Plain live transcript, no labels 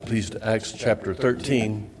please, to Acts chapter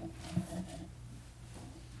 13.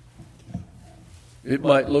 It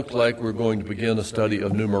might look like we're going to begin a study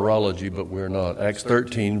of numerology, but we're not. Acts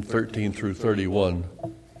 13 through 31.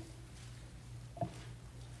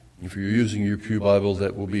 If you're using your Pew Bible,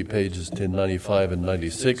 that will be pages 1095 and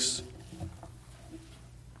 96.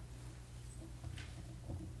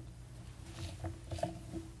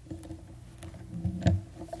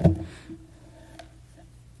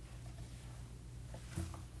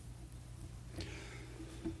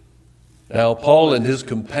 Now Paul and his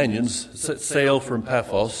companions set sail from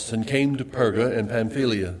Paphos and came to Perga and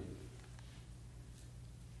Pamphylia.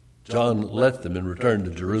 John left them and returned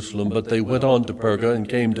to Jerusalem, but they went on to Perga and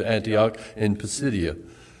came to Antioch in Pisidia.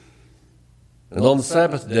 And on the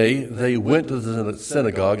Sabbath day they went to the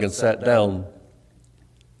synagogue and sat down.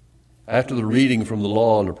 After the reading from the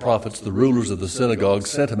law and the prophets, the rulers of the synagogue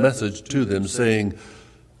sent a message to them, saying,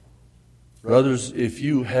 "Brothers, if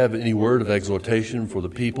you have any word of exhortation for the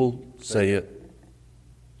people, say it."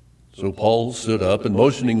 So Paul stood up and,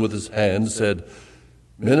 motioning with his hand, said,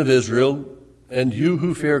 "Men of Israel, and you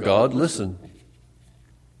who fear God, listen.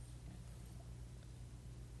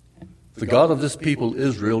 The God of this people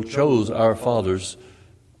Israel chose our fathers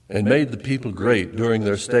and made the people great during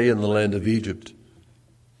their stay in the land of Egypt.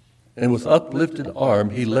 And with uplifted arm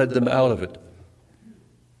he led them out of it.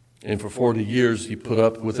 And for 40 years he put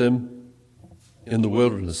up with them in the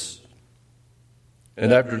wilderness.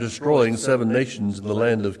 And after destroying 7 nations in the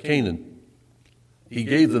land of Canaan, he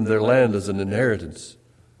gave them their land as an inheritance.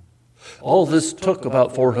 All this took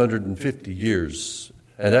about 450 years,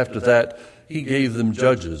 and after that he gave them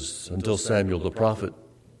judges until Samuel the prophet.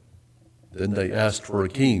 Then they asked for a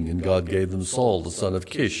king, and God gave them Saul the son of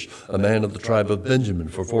Kish, a man of the tribe of Benjamin,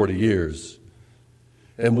 for 40 years.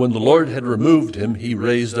 And when the Lord had removed him, he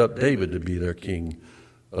raised up David to be their king,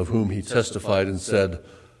 of whom he testified and said,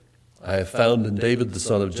 'I have found in David the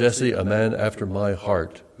son of Jesse a man after my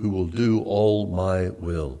heart, who will do all my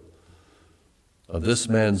will.' Of this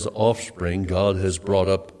man's offspring God has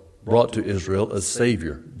brought to Israel a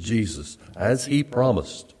Savior, Jesus, as he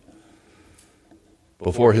promised.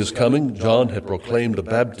 Before his coming, John had proclaimed a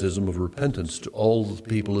baptism of repentance to all the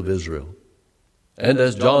people of Israel. And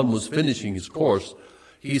as John was finishing his course,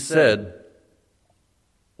 he said,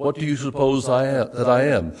 'What do you suppose that I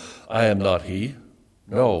am? I am not he.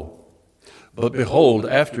 No. But behold,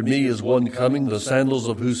 after me is one coming, the sandals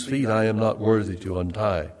of whose feet I am not worthy to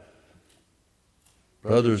untie.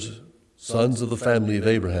 Brothers, sons of the family of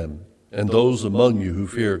Abraham, and those among you who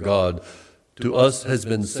fear God, to us has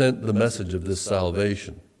been sent the message of this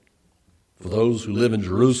salvation. For those who live in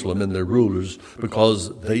Jerusalem and their rulers,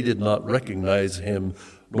 because they did not recognize him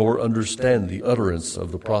nor understand the utterance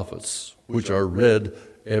of the prophets, which are read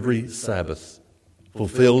every Sabbath,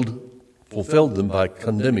 fulfilled them by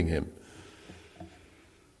condemning him.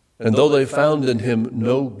 And though they found in him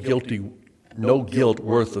no guilt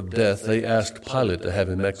worth of death, they asked Pilate to have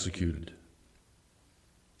him executed.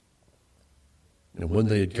 And when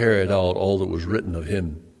they had carried out all that was written of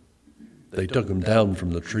him, they took him down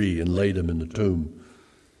from the tree and laid him in the tomb.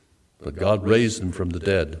 But God raised him from the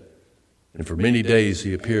dead, and for many days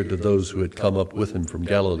he appeared to those who had come up with him from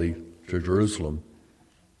Galilee to Jerusalem,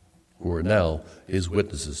 who are now his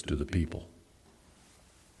witnesses to the people."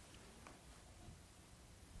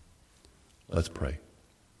 Let's pray.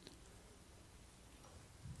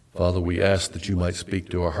 Father, we ask that you might speak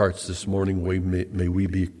to our hearts this morning. May we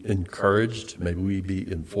be encouraged, may we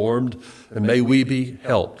be informed, and may we be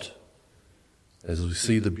helped as we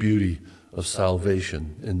see the beauty of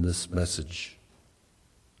salvation in this message.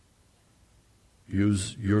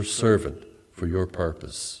 Use your servant for your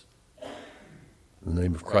purpose. In the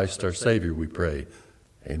name of Christ our Savior we pray.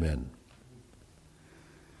 Amen.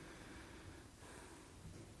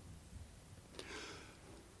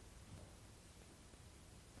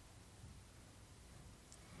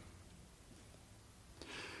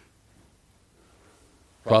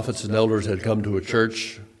 Prophets and elders had come to a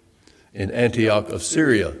church in Antioch of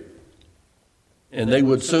Syria, and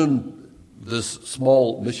this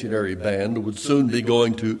small missionary band would soon be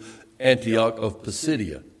going to Antioch of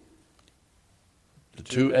Pisidia. The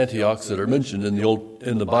 2 Antiochs that are mentioned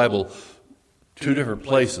in the Bible, 2 different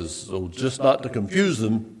places. So just not to confuse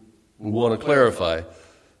them, we want to clarify.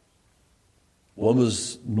 One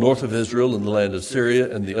was north of Israel in the land of Syria,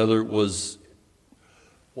 and the other was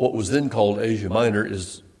what was then called Asia Minor,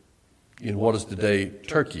 is in what is today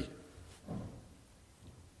Turkey.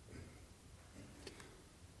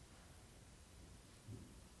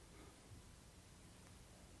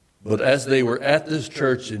 But as they were at this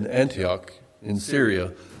church in Antioch, in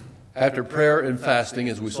Syria, After prayer and fasting,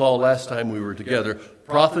 as we saw last time we were together,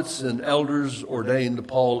 prophets and elders ordained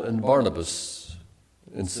Paul and Barnabas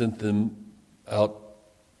and sent them out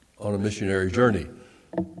on a missionary journey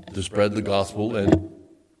to spread the gospel and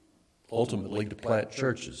ultimately to plant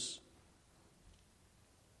churches.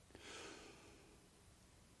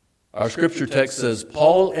 Our scripture text says,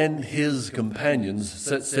 Paul and his companions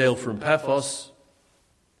set sail from Paphos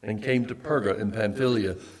and came to Perga in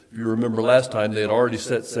Pamphylia. If you remember last time, they had already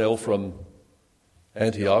set sail from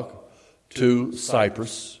Antioch to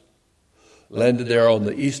Cyprus, landed there on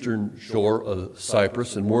the eastern shore of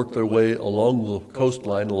Cyprus, and worked their way along the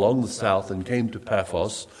coastline, along the south, and came to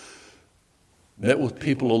Paphos, met with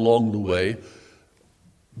people along the way.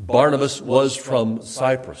 Barnabas was from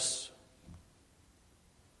Cyprus.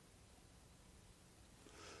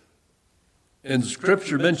 And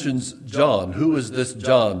Scripture mentions John. Who is this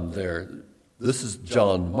John there? This is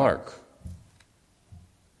John Mark.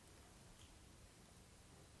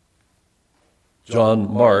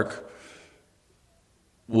 John Mark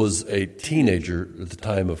was a teenager at the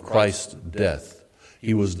time of Christ's death.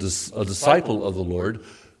 He was a disciple of the Lord,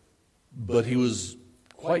 but he was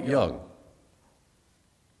quite young.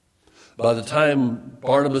 By the time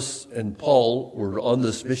Barnabas and Paul were on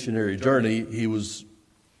this missionary journey, he was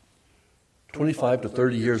 25 to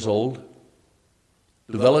 30 years old,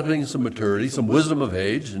 developing some maturity, some wisdom of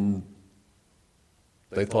age, and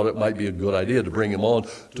they thought it might be a good idea to bring him on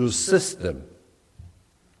to assist them.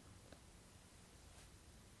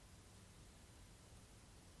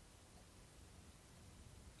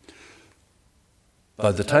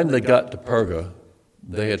 By the time they got to Perga,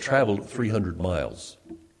 they had traveled 300 miles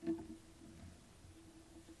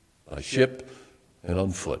by ship and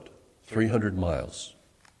on foot, 300 miles.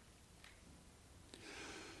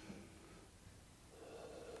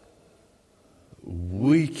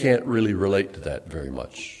 We can't really relate to that very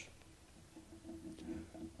much.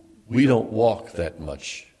 We don't walk that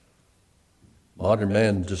much. Modern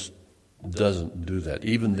man just doesn't do that.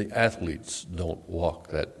 Even the athletes don't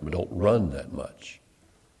run that much.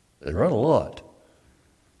 They run a lot.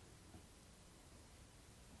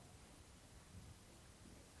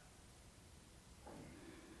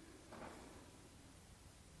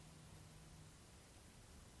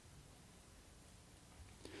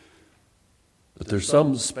 But there's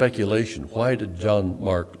some speculation. Why did John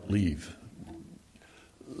Mark leave?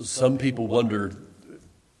 Some people wonder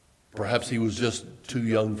perhaps he was just too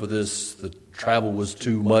young for this. The travel was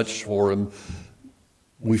too much for him.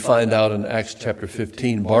 We find out in Acts chapter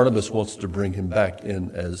 15, Barnabas wants to bring him back in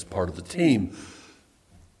as part of the team.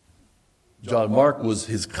 John Mark was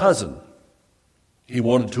his cousin.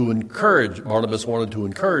 Barnabas wanted to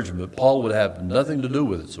encourage him, but Paul would have nothing to do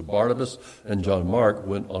with it. So Barnabas and John Mark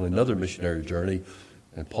went on another missionary journey,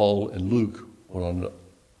 and Paul and Luke went on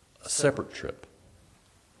a separate trip.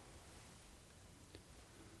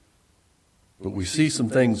 But we see some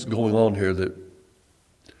things going on here that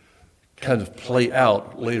kind of play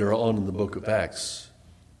out later on in the book of Acts.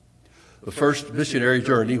 The first missionary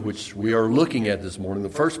journey, which we are looking at this morning, the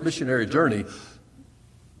first missionary journey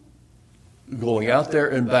going out there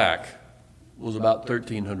and back was about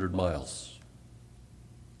 1,300 miles.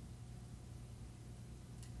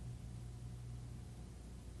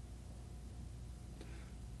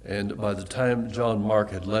 And by the time John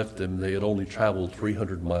Mark had left them, they had only traveled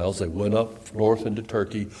 300 miles. They went up north into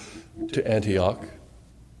Turkey to Antioch,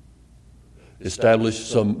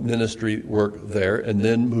 established some ministry work there, and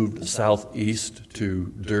then moved southeast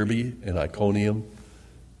to Derbe and Iconium,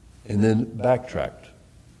 and then backtracked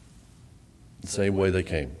the same way they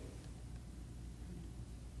came.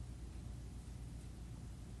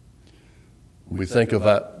 We think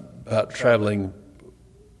about traveling.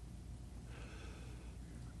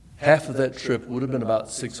 Half of that trip would have been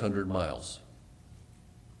about 600 miles,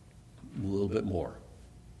 a little bit more.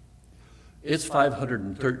 It's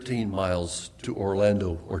 513 miles to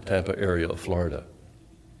Orlando or Tampa area of Florida.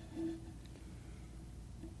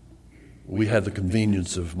 We have the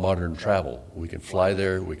convenience of modern travel. We can fly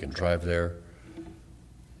there, we can drive there.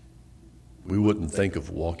 We wouldn't think of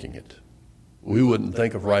walking it. We wouldn't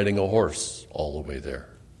think of riding a horse all the way there.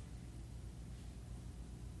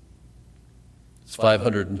 It's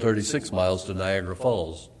 536 miles to Niagara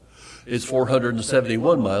Falls. It's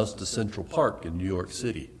 471 miles to Central Park in New York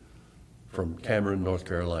City from Cameron, North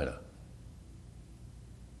Carolina.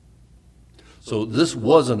 So this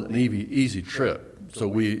wasn't an easy trip.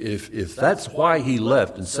 So if that's why he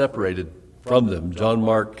left and separated from them, John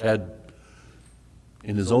Mark had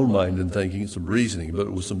in his own mind and thinking some reasoning, but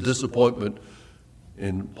it was some disappointment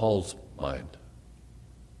in Paul's mind.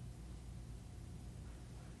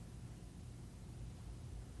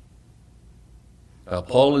 Now,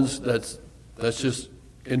 Paul, that's just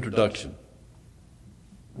introduction.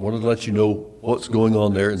 I wanted to let you know what's going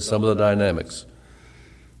on there and some of the dynamics.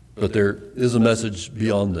 But there is a message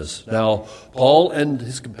beyond this. Now, Paul and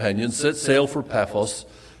his companions set sail for Paphos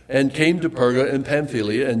and came to Perga and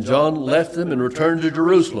Pamphylia, and John left them and returned to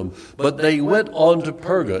Jerusalem. But they went on to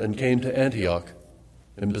Perga and came to Antioch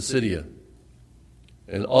in Pisidia.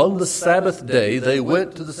 And on the Sabbath day they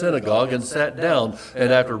went to the synagogue and sat down.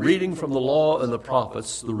 And after reading from the law and the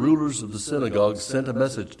prophets, the rulers of the synagogue sent a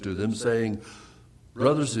message to them, saying,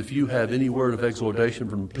 "Brothers, if you have any word of exhortation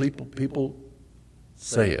from people,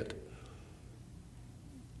 say it."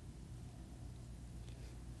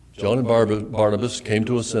 John and Barnabas came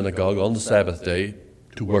to a synagogue on the Sabbath day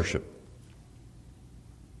to worship.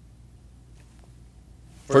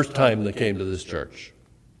 First time they came to this church.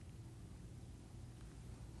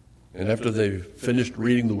 And after they finished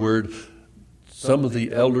reading the word, some of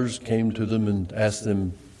the elders came to them and asked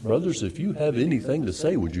them, "Brothers, if you have anything to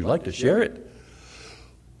say, would you like to share it?"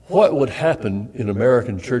 What would happen in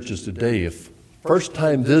American churches today if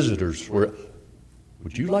first-time visitors were,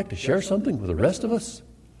 "Would you like to share something with the rest of us?"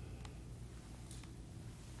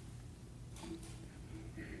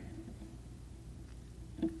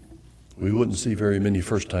 We wouldn't see very many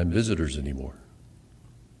first-time visitors anymore.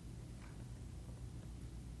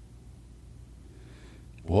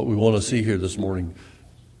 What we want to see here this morning,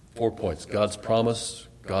 4 points: God's promise,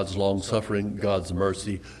 God's long-suffering, God's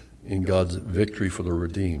mercy, and God's victory for the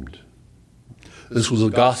redeemed. This was a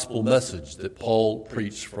gospel message that Paul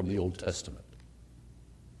preached from the Old Testament.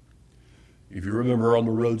 If you remember, on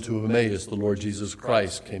the road to Emmaus, the Lord Jesus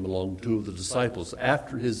Christ came along two of the disciples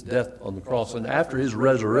after his death on the cross and after his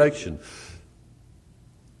resurrection.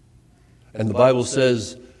 And the Bible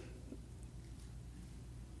says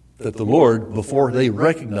that the Lord, before they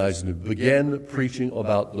recognized him, began preaching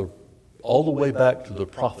about all the way back to the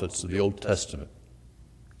prophets of the Old Testament,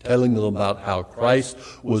 telling them about how Christ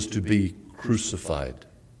was to be crucified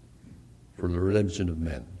for the redemption of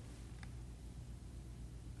men.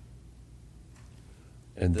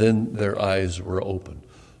 And then their eyes were opened.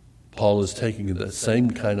 Paul is taking that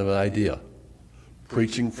same kind of idea,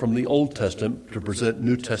 preaching from the Old Testament to present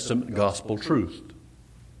New Testament gospel truth.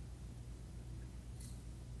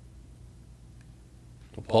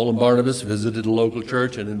 Paul and Barnabas visited a local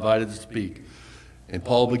church and invited to speak. And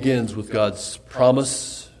Paul begins with God's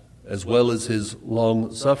promise as well as his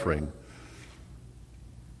long suffering.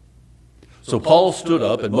 So Paul stood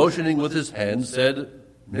up and, motioning with his hand, said,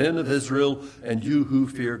 "Men of Israel, and you who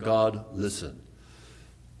fear God, listen."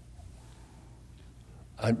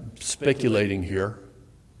 I'm speculating here.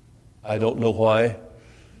 I don't know why.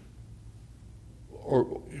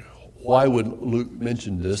 Or why would Luke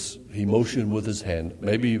mention this? He motioned with his hand.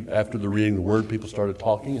 Maybe after the reading of the word, people started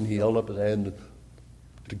talking, and he held up his hand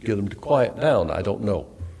to get them to quiet down. I don't know.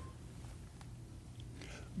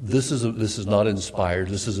 This is not inspired.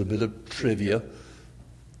 This is a bit of trivia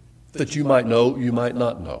that you might know, you might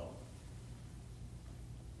not know.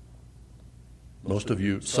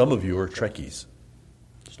 Some of you are Trekkies,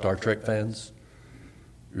 Star Trek fans.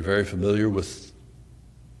 You're very familiar with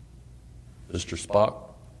Mr. Spock.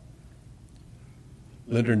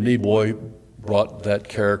 Leonard Nimoy brought that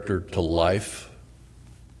character to life.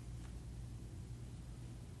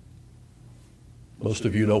 Most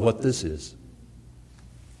of you know what this is.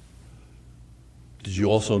 Did you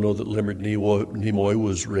also know that Leonard Nimoy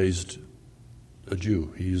was raised a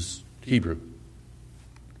Jew? He's Hebrew.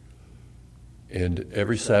 And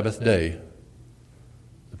every Sabbath day,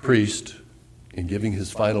 the priest, in giving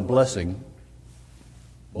his final blessing,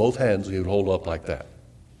 both hands he would hold up like that.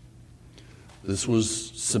 This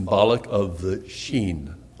was symbolic of the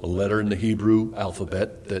Shin, a letter in the Hebrew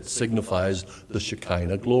alphabet that signifies the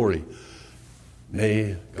Shekinah glory.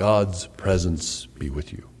 May God's presence be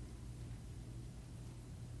with you.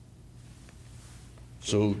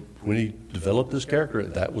 So when he developed this character,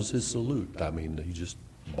 that was his salute. I mean, he just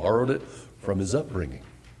borrowed it from his upbringing.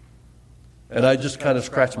 And I just kind of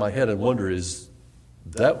scratch my head and wonder, is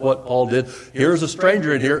that what Paul did? Here's a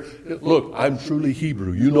stranger in here. Look, I'm truly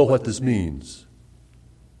Hebrew. You know what this means.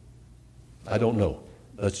 I don't know.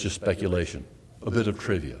 That's just speculation. A bit of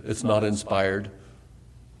trivia. It's not inspired,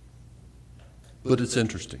 but it's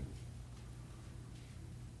interesting.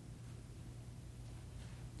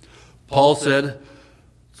 Paul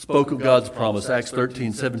spoke of God's promise. Acts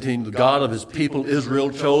 13:17, the God of his people Israel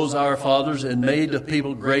chose our fathers and made the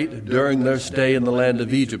people great during their stay in the land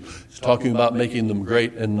of Egypt. He's talking about making them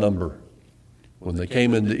great in number. When they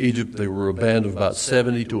came into Egypt, they were a band of about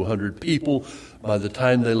 70 to 100 people. By the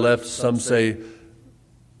time they left, some say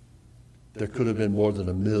there could have been more than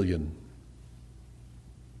 1 million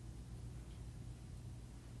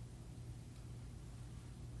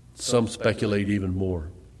Some speculate even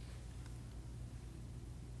more.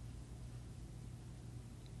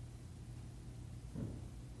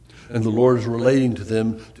 And the Lord is relating to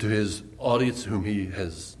them, to his audience whom he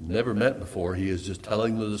has never met before. He is just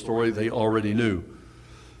telling them the story they already knew.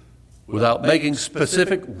 Without making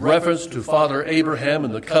specific reference to Father Abraham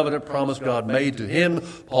and the covenant promise God made to him,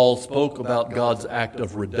 Paul spoke about God's act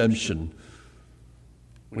of redemption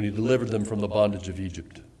when he delivered them from the bondage of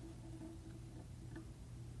Egypt.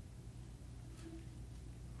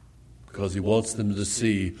 Because he wants them to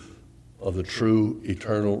see of the true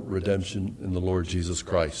eternal redemption in the Lord Jesus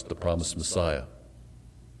Christ, the promised Messiah.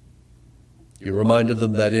 He reminded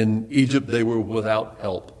them that in Egypt they were without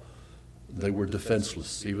help. They were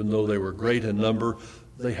defenseless. Even though they were great in number,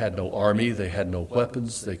 they had no army, they had no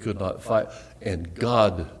weapons, they could not fight, and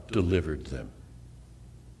God delivered them.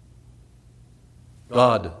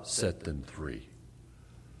 God set them free.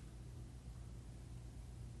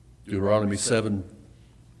 Deuteronomy 7,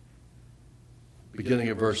 beginning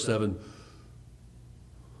at verse 7,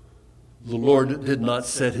 the Lord did not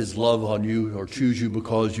set his love on you or choose you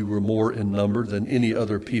because you were more in number than any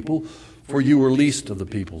other people, for you were least of the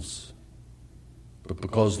peoples, but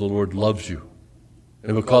because the Lord loves you,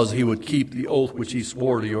 and because he would keep the oath which he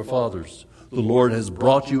swore to your fathers. The Lord has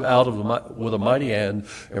brought you out with a mighty hand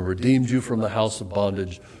and redeemed you from the house of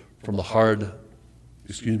bondage, from the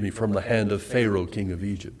hand of Pharaoh, king of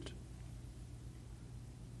Egypt.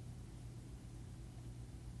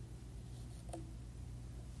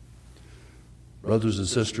 Brothers and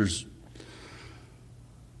sisters,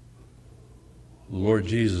 the Lord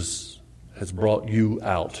Jesus has brought you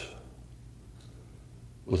out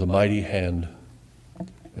with a mighty hand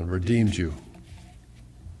and redeemed you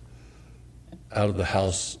out of the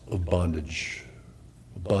house of bondage,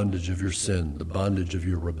 the bondage of your sin, the bondage of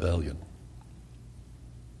your rebellion.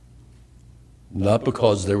 Not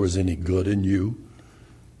because there was any good in you,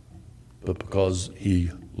 but because he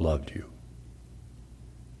loved you.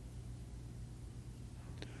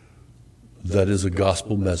 That is a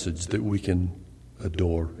gospel message that we can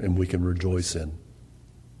adore and we can rejoice in.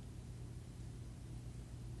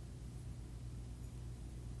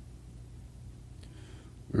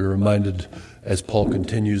 We're reminded, as Paul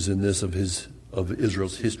continues in this, of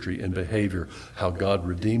Israel's history and behavior, how God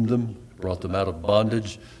redeemed them, brought them out of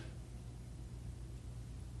bondage.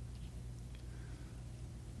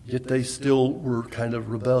 Yet they still were kind of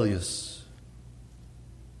rebellious.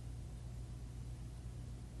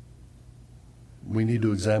 We need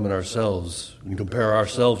to examine ourselves and compare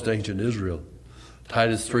ourselves to ancient Israel.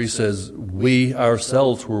 Titus 3 says, we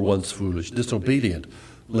ourselves were once foolish, disobedient,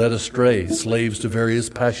 led astray, slaves to various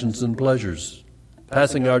passions and pleasures,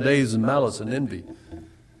 passing our days in malice and envy,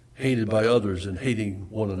 hated by others and hating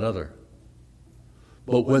one another.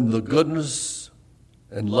 But when the goodness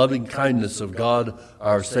and loving kindness of God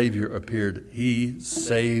our Savior appeared, he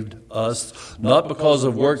saved us, not because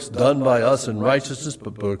of works done by us in righteousness,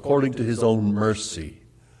 but according to his own mercy,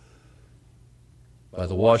 by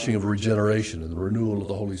the washing of regeneration and the renewal of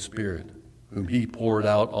the Holy Spirit, whom he poured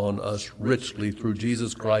out on us richly through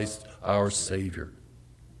Jesus Christ our Savior,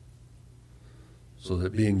 so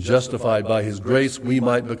that being justified by his grace, we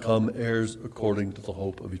might become heirs according to the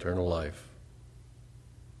hope of eternal life.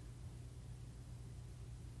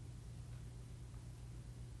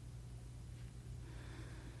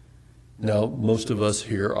 Now, most of us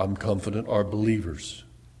here, I'm confident, are believers.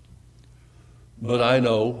 But I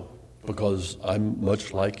know, because I'm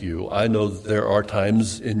much like you, I know that there are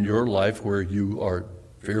times in your life where you are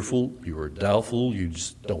fearful, you are doubtful, you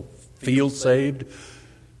just don't feel saved,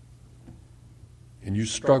 and you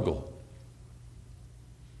struggle.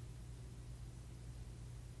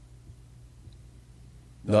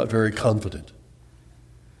 Not very confident.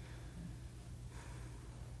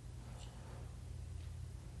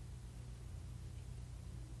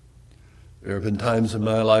 There have been times in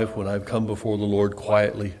my life when I've come before the Lord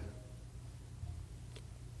quietly,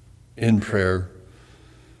 in prayer.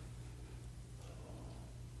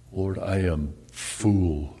 Lord, I am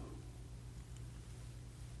fool.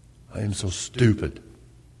 I am so stupid.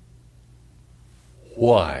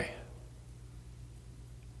 Why?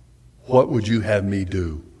 What would you have me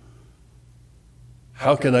do?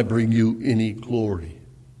 How can I bring you any glory?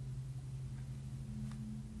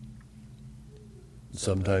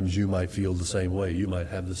 Sometimes you might feel the same way. You might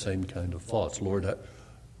have the same kind of thoughts. Lord,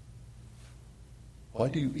 why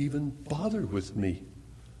do you even bother with me?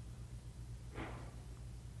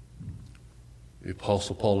 The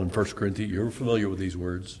Apostle Paul in 1 Corinthians, you're familiar with these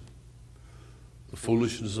words. The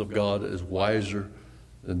foolishness of God is wiser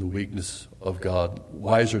than the weakness of God,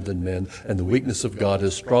 wiser than men, and the weakness of God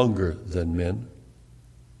is stronger than men.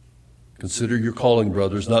 Consider your calling,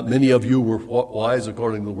 brothers. Not many of you were wise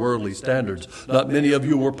according to worldly standards. Not many of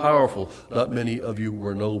you were powerful. Not many of you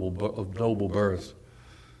were of noble birth.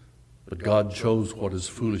 But God chose what is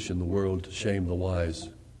foolish in the world to shame the wise.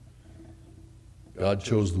 God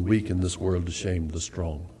chose the weak in this world to shame the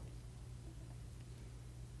strong.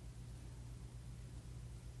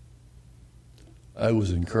 I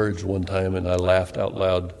was encouraged one time, and I laughed out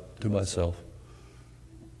loud to myself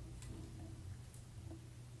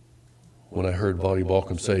when I heard Voddie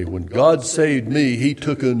Baucham say, when God saved me, he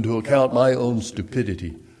took into account my own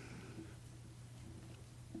stupidity.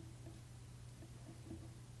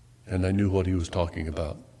 And I knew what he was talking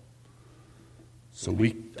about. So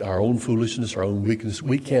our own foolishness, our own weakness,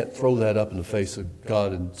 we can't throw that up in the face of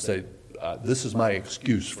God and say, this is my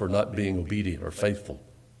excuse for not being obedient or faithful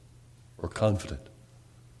or confident.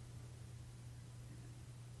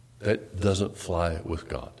 That doesn't fly with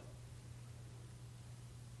God.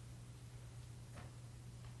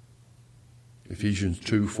 Ephesians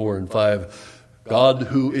 2, 4, and 5. God,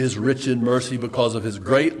 who is rich in mercy because of his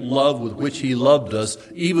great love with which he loved us,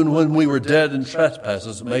 even when we were dead in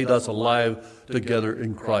trespasses, made us alive together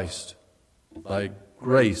in Christ. By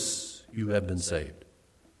grace you have been saved.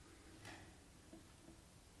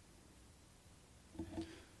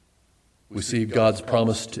 We see God's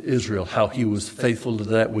promise to Israel, how he was faithful to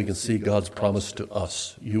that. We can see God's promise to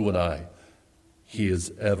us, you and I. He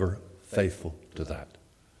is ever faithful to that.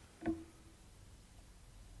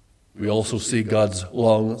 We also see God's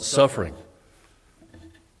long suffering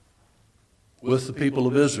with the people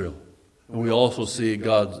of Israel. And we also see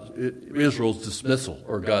Israel's dismissal,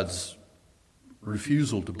 or God's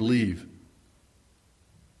refusal to believe.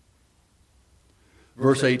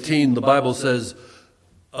 Verse 18, the Bible says,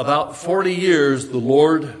 about 40 years the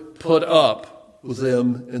Lord put up with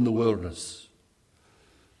them in the wilderness.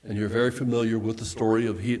 And you're very familiar with the story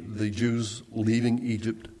of the Jews leaving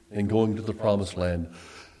Egypt and going to the Promised Land.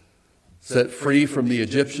 Set free from the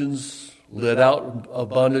Egyptians, led out of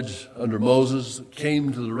bondage under Moses,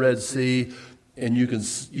 came to the Red Sea, and you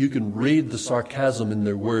can read the sarcasm in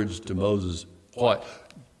their words to Moses.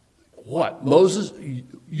 What? Moses,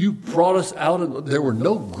 you brought us out, and there were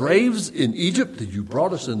no graves in Egypt that you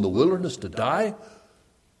brought us in the wilderness to die?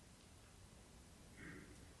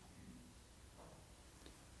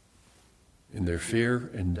 In their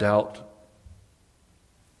fear and doubt,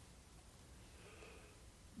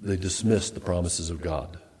 they dismissed the promises of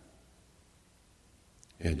God.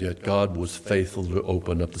 And yet God was faithful to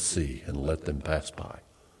open up the sea and let them pass by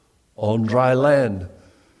on dry land.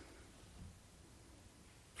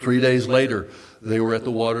 3 days later, they were at the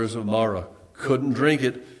waters of Marah, couldn't drink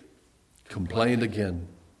it, complained again.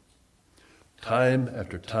 Time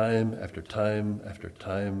after time after time after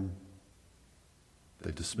time,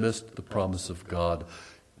 they dismissed the promise of God,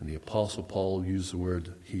 and the Apostle Paul used the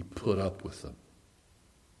word, he put up with them.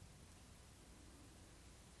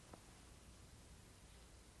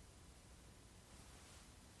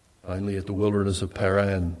 Finally, at the wilderness of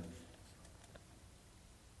Paran,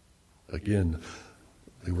 again,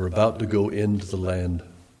 they were about to go into the land.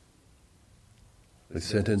 They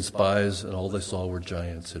sent in spies, and all they saw were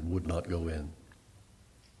giants and would not go in.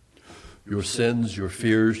 Your sins, your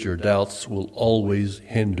fears, your doubts will always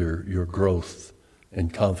hinder your growth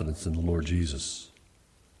and confidence in the Lord Jesus.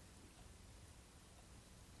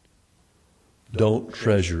 Don't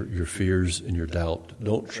treasure your fears and your doubt.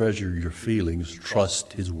 Don't treasure your feelings.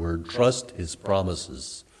 Trust his word. Trust his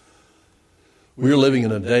promises. We're living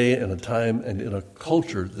in a day and a time and in a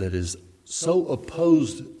culture that is so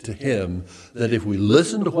opposed to him that if we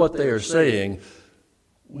listen to what they are saying,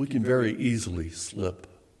 we can very easily slip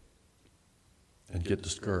and get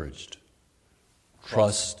discouraged.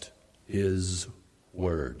 Trust his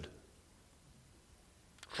word.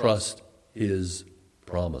 Trust his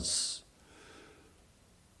promise.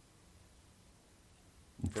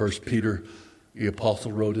 In 1 Peter, the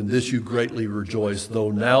apostle wrote, in this you greatly rejoice,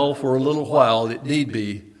 though now for a little while, it need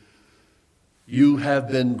be, you have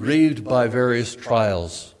been grieved by various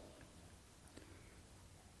trials,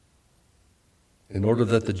 in order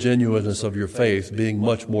that the genuineness of your faith, being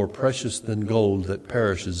much more precious than gold that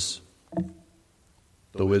perishes,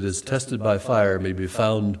 though it is tested by fire, may be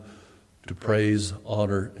found to praise,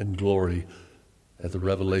 honor, and glory at the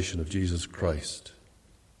revelation of Jesus Christ.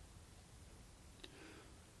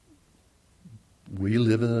 We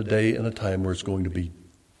live in a day and a time where it's going to be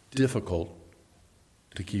difficult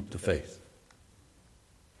to keep the faith.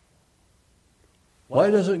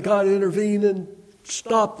 Why doesn't God intervene and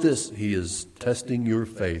stop this? He is testing your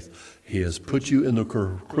faith. He has put you in the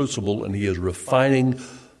crucible, and he is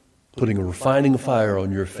putting a refining fire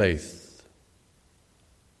on your faith.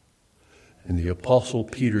 And the Apostle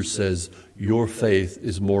Peter says, your faith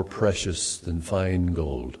is more precious than fine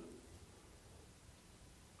gold.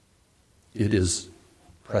 It is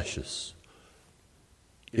precious.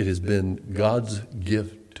 It has been God's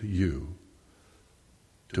gift to you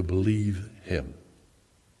to believe him.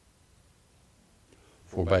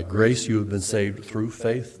 For by grace you have been saved through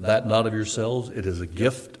faith, that not of yourselves. It is a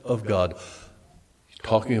gift of God. He's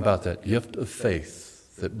talking about that gift of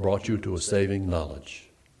faith that brought you to a saving knowledge.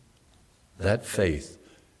 That faith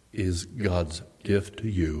is God's gift to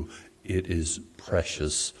you. It is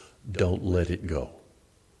precious. Don't let it go.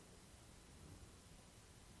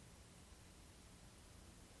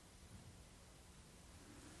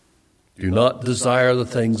 Do not desire the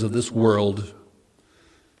things of this world.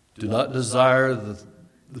 Do not desire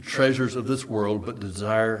the treasures of this world, but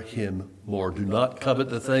desire him more. Do not covet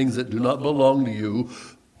the things that do not belong to you,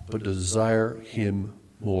 but desire him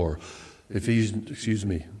more.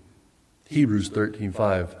 Hebrews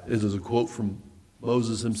 13:5. It is a quote from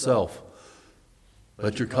Moses himself.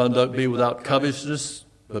 Let your conduct be without covetousness,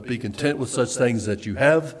 but be content with such things that you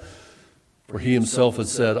have. For he himself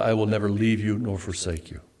has said, I will never leave you nor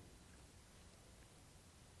forsake you.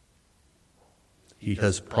 He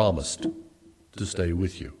has promised to stay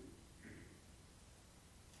with you.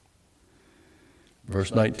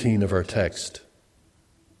 Verse 19 of our text,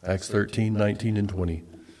 Acts 13, 19 and 20.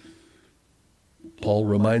 Paul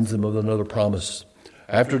reminds them of another promise.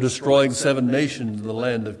 After destroying 7 nations in the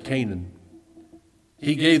land of Canaan,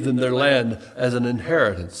 he gave them their land as an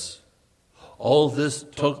inheritance. All this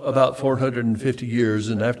took about 450 years,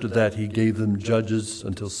 and after that he gave them judges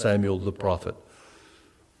until Samuel the prophet.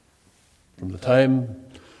 From the time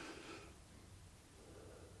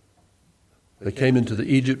they came into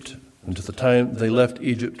Egypt until the time they left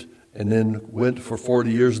Egypt and then went for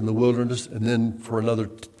 40 years in the wilderness and then for another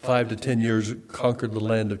 5 to 10 years conquered the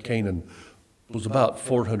land of Canaan. It was about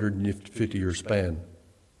 450-year span.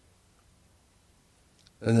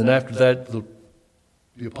 And then after that, the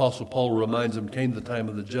Apostle Paul reminds them, came the time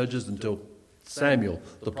of the judges until Samuel,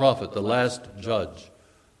 the prophet, the last judge.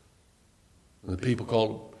 And the people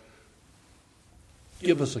called,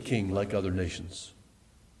 give us a king like other nations.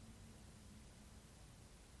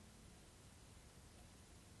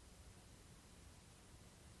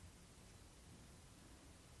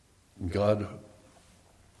 God,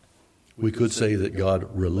 we could say that God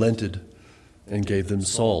relented and gave them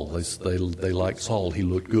Saul. They liked Saul. He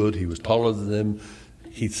looked good. He was taller than them.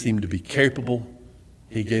 He seemed to be capable.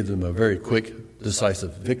 He gave them a very quick,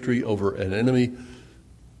 decisive victory over an enemy.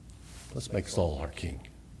 Let's make Saul our king.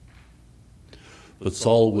 But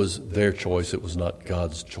Saul was their choice. It was not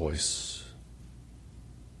God's choice.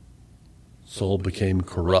 Saul became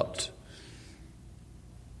corrupt.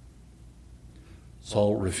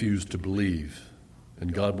 Saul refused to believe,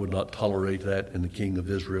 and God would not tolerate that in the king of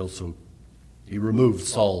Israel, so he removed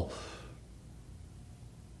Saul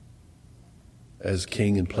as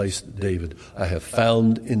king and placed David. I have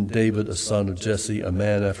found in David a son of Jesse, a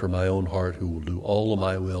man after my own heart, who will do all of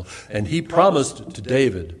my will. And he promised to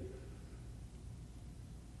David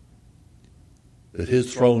that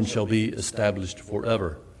his throne shall be established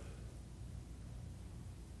forever.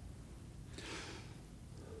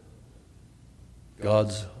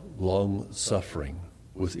 God's long suffering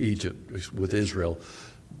with Egypt, with Israel,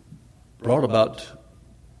 brought about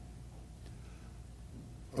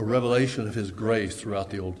a revelation of his grace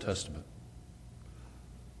throughout the Old Testament,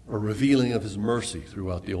 a revealing of his mercy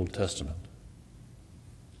throughout the Old Testament.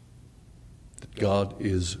 That God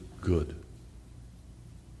is good.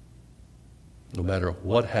 No matter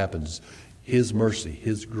what happens, his mercy,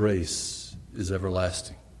 his grace is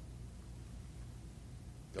everlasting.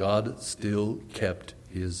 God still kept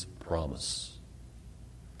his promise.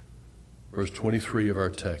 Verse 23 of our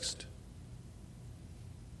text.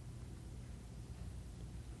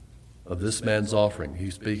 Of this man's offering,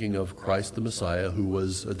 he's speaking of Christ the Messiah, who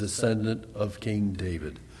was a descendant of King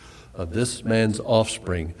David. Of this man's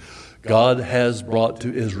offspring, God has brought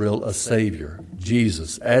to Israel a Savior,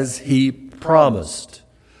 Jesus, as he promised.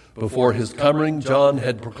 Before his coming, John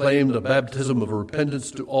had proclaimed a baptism of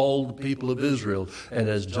repentance to all the people of Israel. And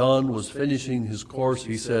as John was finishing his course,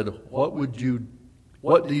 he said, What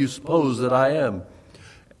do you suppose that I am?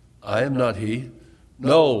 I am not he.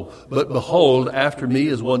 No, but behold, after me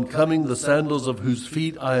is one coming, the sandals of whose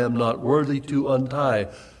feet I am not worthy to untie.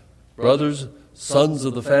 Brothers, sons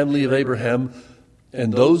of the family of Abraham,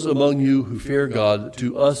 and those among you who fear God,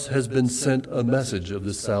 to us has been sent a message of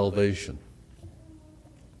this salvation.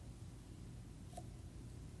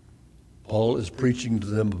 Paul is preaching to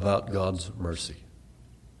them about God's mercy.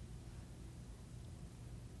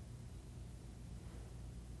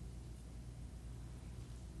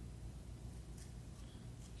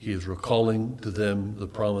 He is recalling to them the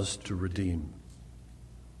promise to redeem.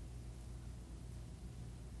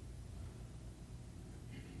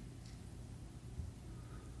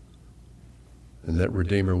 And that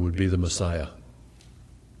Redeemer would be the Messiah,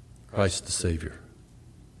 Christ the Savior.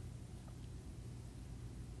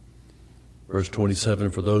 Verse 27,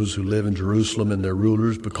 for those who live in Jerusalem and their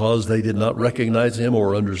rulers, because they did not recognize him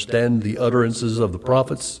or understand the utterances of the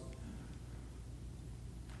prophets.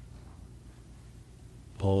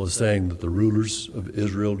 Paul is saying that the rulers of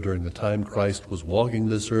Israel during the time Christ was walking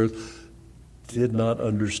this earth did not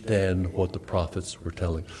understand what the prophets were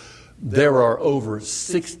telling. There are over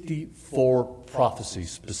 64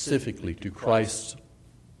 prophecies specifically to Christ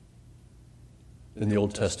in the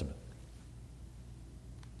Old Testament.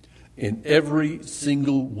 And every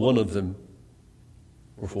single one of them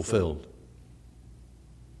were fulfilled.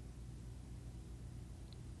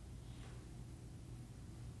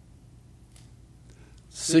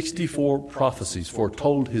 "64 prophecies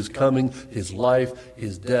foretold his coming, his life,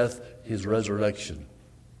 his death, his resurrection.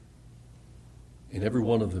 And every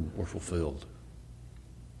one of them were fulfilled."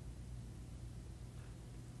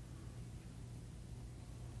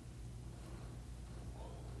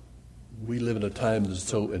 We live in a time that's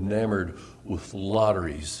so enamored with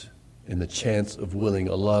lotteries and the chance of winning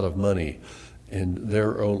a lot of money. And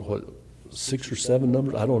there are, 6 or 7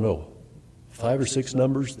 numbers? I don't know. 5 or 6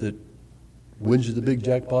 numbers that wins you the big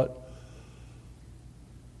jackpot.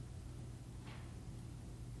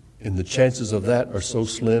 And the chances of that are so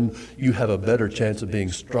slim, you have a better chance of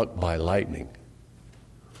being struck by lightning.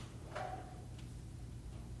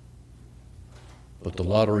 But the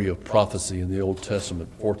lottery of prophecy in the Old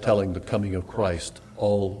Testament foretelling the coming of Christ,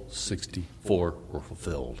 all 64 were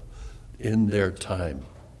fulfilled in their time.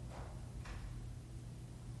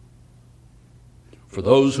 For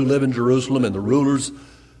those who live in Jerusalem and the rulers,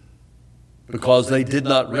 because they did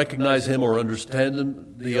not recognize him or understand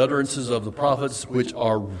him, the utterances of the prophets, which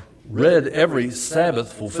are read every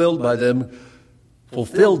Sabbath, fulfilled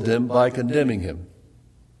them by condemning him.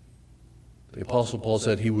 The Apostle Paul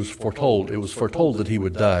said it was foretold that he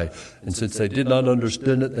would die. And since they did not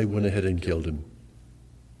understand it, they went ahead and killed him.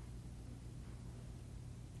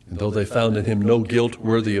 And though they found in him no guilt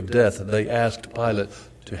worthy of death, they asked Pilate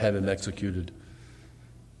to have him executed.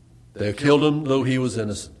 They killed him though he was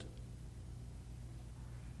innocent.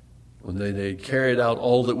 When they had carried out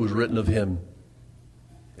all that was written of him,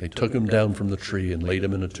 they took him down from the tree and laid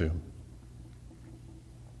him in a tomb.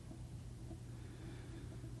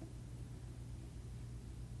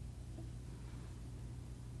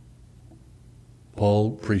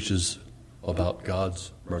 Paul preaches about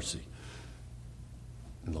God's mercy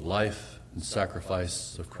in the life and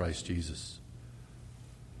sacrifice of Christ Jesus.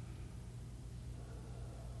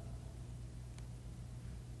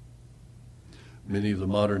 Many of the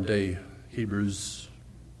modern day Hebrews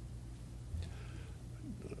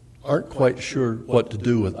aren't quite sure what to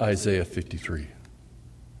do with Isaiah 53.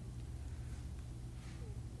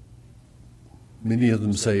 Many of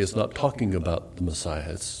them say it's not talking about the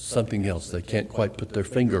Messiah. It's something else. They can't quite put their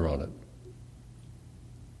finger on it.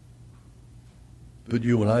 But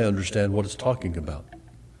you and I understand what it's talking about.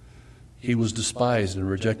 He was despised and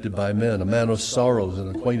rejected by men, a man of sorrows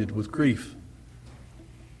and acquainted with grief.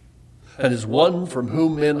 And as one from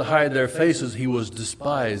whom men hide their faces, he was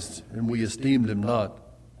despised, and we esteemed him not.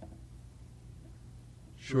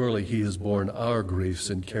 Surely he has borne our griefs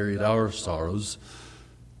and carried our sorrows,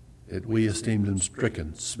 yet we esteemed him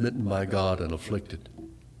stricken, smitten by God, and afflicted.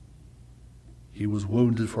 He was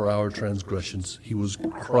wounded for our transgressions. He was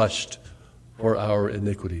crushed for our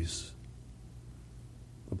iniquities.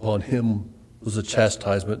 Upon him was a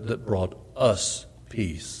chastisement that brought us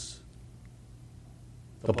peace.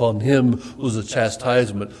 Upon him was a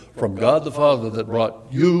chastisement from God the Father that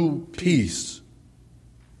brought you peace.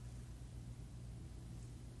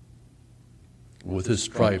 With his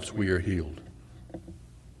stripes we are healed.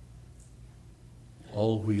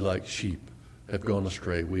 All we like sheep have gone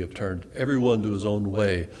astray. We have turned everyone to his own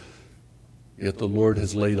way. Yet the Lord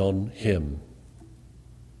has laid on him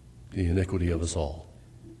the iniquity of us all.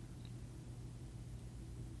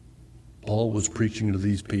 Paul was preaching to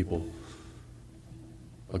these people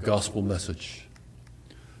a gospel message.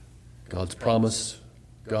 God's promise,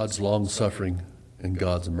 God's long-suffering, and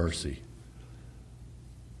God's mercy.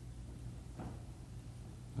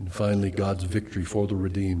 And finally, God's victory for the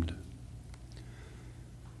redeemed.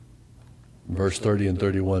 In verse 30 and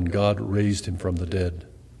 31, God raised him from the dead.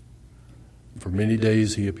 For many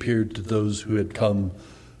days he appeared to those who had come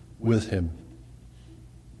with him,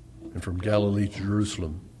 and from Galilee to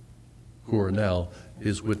Jerusalem, who are now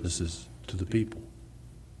his witnesses to the people.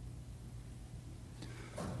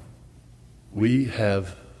 We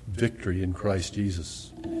have victory in Christ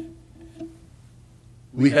Jesus.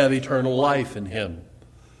 We have eternal life in him.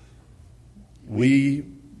 We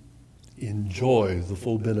enjoy the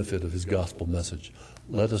full benefit of his gospel message.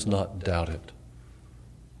 Let us not doubt it.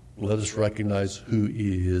 Let us recognize who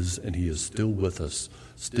he is, and he is still with us,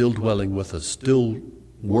 still dwelling with us, still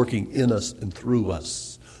working in us and through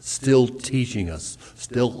us, still teaching us,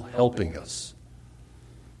 still helping us.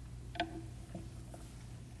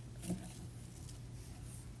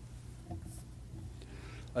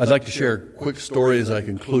 I'd like to share a quick story as I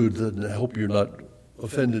conclude, and I hope you're not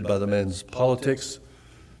offended by the man's politics.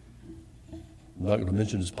 I'm not going to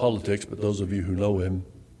mention his politics, but those of you who know him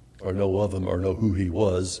or know of him or know who he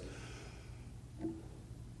was,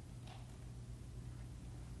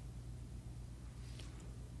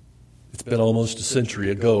 it's been almost a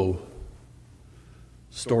century ago.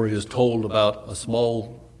 The story is told about a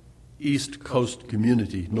small East Coast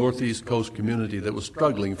community, Northeast Coast community that was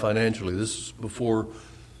struggling financially. This is before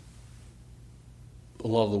a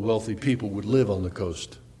lot of the wealthy people would live on the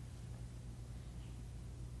coast.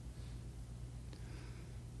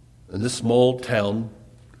 And this small town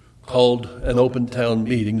called an open town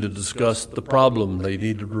meeting to discuss the problem. They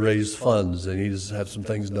needed to raise funds. They needed to have some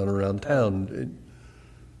things done around town.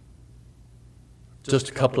 Just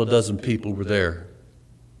a couple of dozen people were there.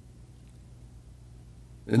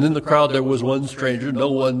 And in the crowd there was one stranger no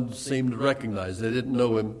one seemed to recognize. They didn't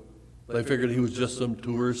know him. They figured he was just some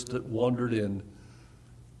tourist that wandered in.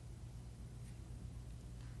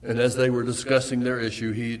 And as they were discussing their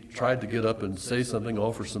issue, he tried to get up and say something,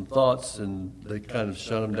 offer some thoughts, and they kind of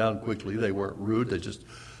shut him down quickly. They weren't rude. They just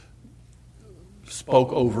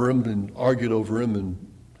spoke over him and argued over him,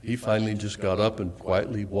 and he finally just got up and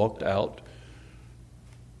quietly walked out.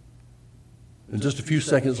 And just a few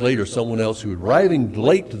seconds later, someone else who was arriving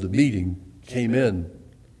late to the meeting came in,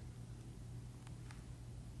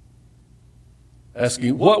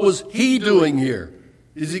 asking, what was he doing here?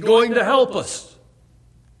 Is he going to help us?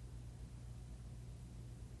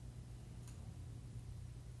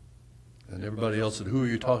 And everybody else said, who are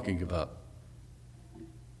you talking about?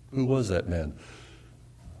 Who was that man?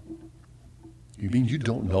 You mean you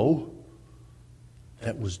don't know?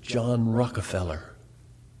 That was John Rockefeller.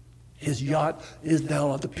 His yacht is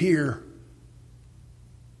down at the pier.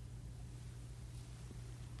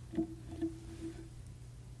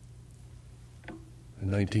 In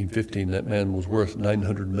 1915, that man was worth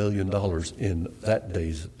 $900 million in that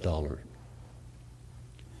day's dollar.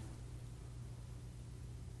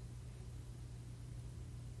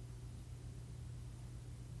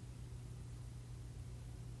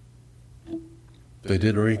 They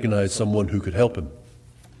didn't recognize someone who could help him.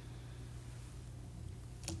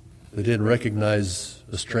 They didn't recognize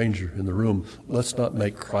a stranger in the room. Let's not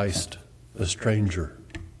make Christ a stranger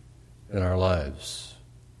in our lives.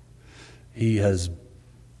 He has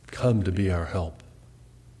come to be our help,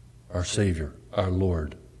 our Savior, our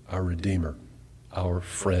Lord, our Redeemer, our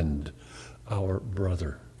friend, our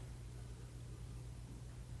brother.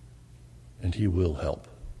 And he will help.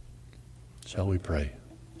 Shall we pray?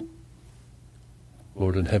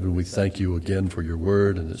 Lord in heaven, we thank you again for your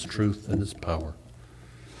word and its truth and its power.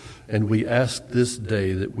 And we ask this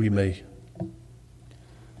day that we may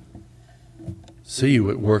see you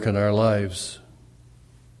at work in our lives.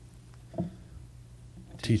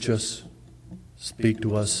 Teach us, speak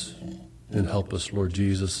to us, and help us, Lord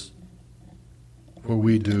Jesus, for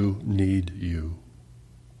we do need you.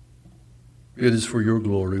 It is for your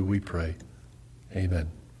glory we pray.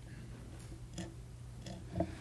 Amen.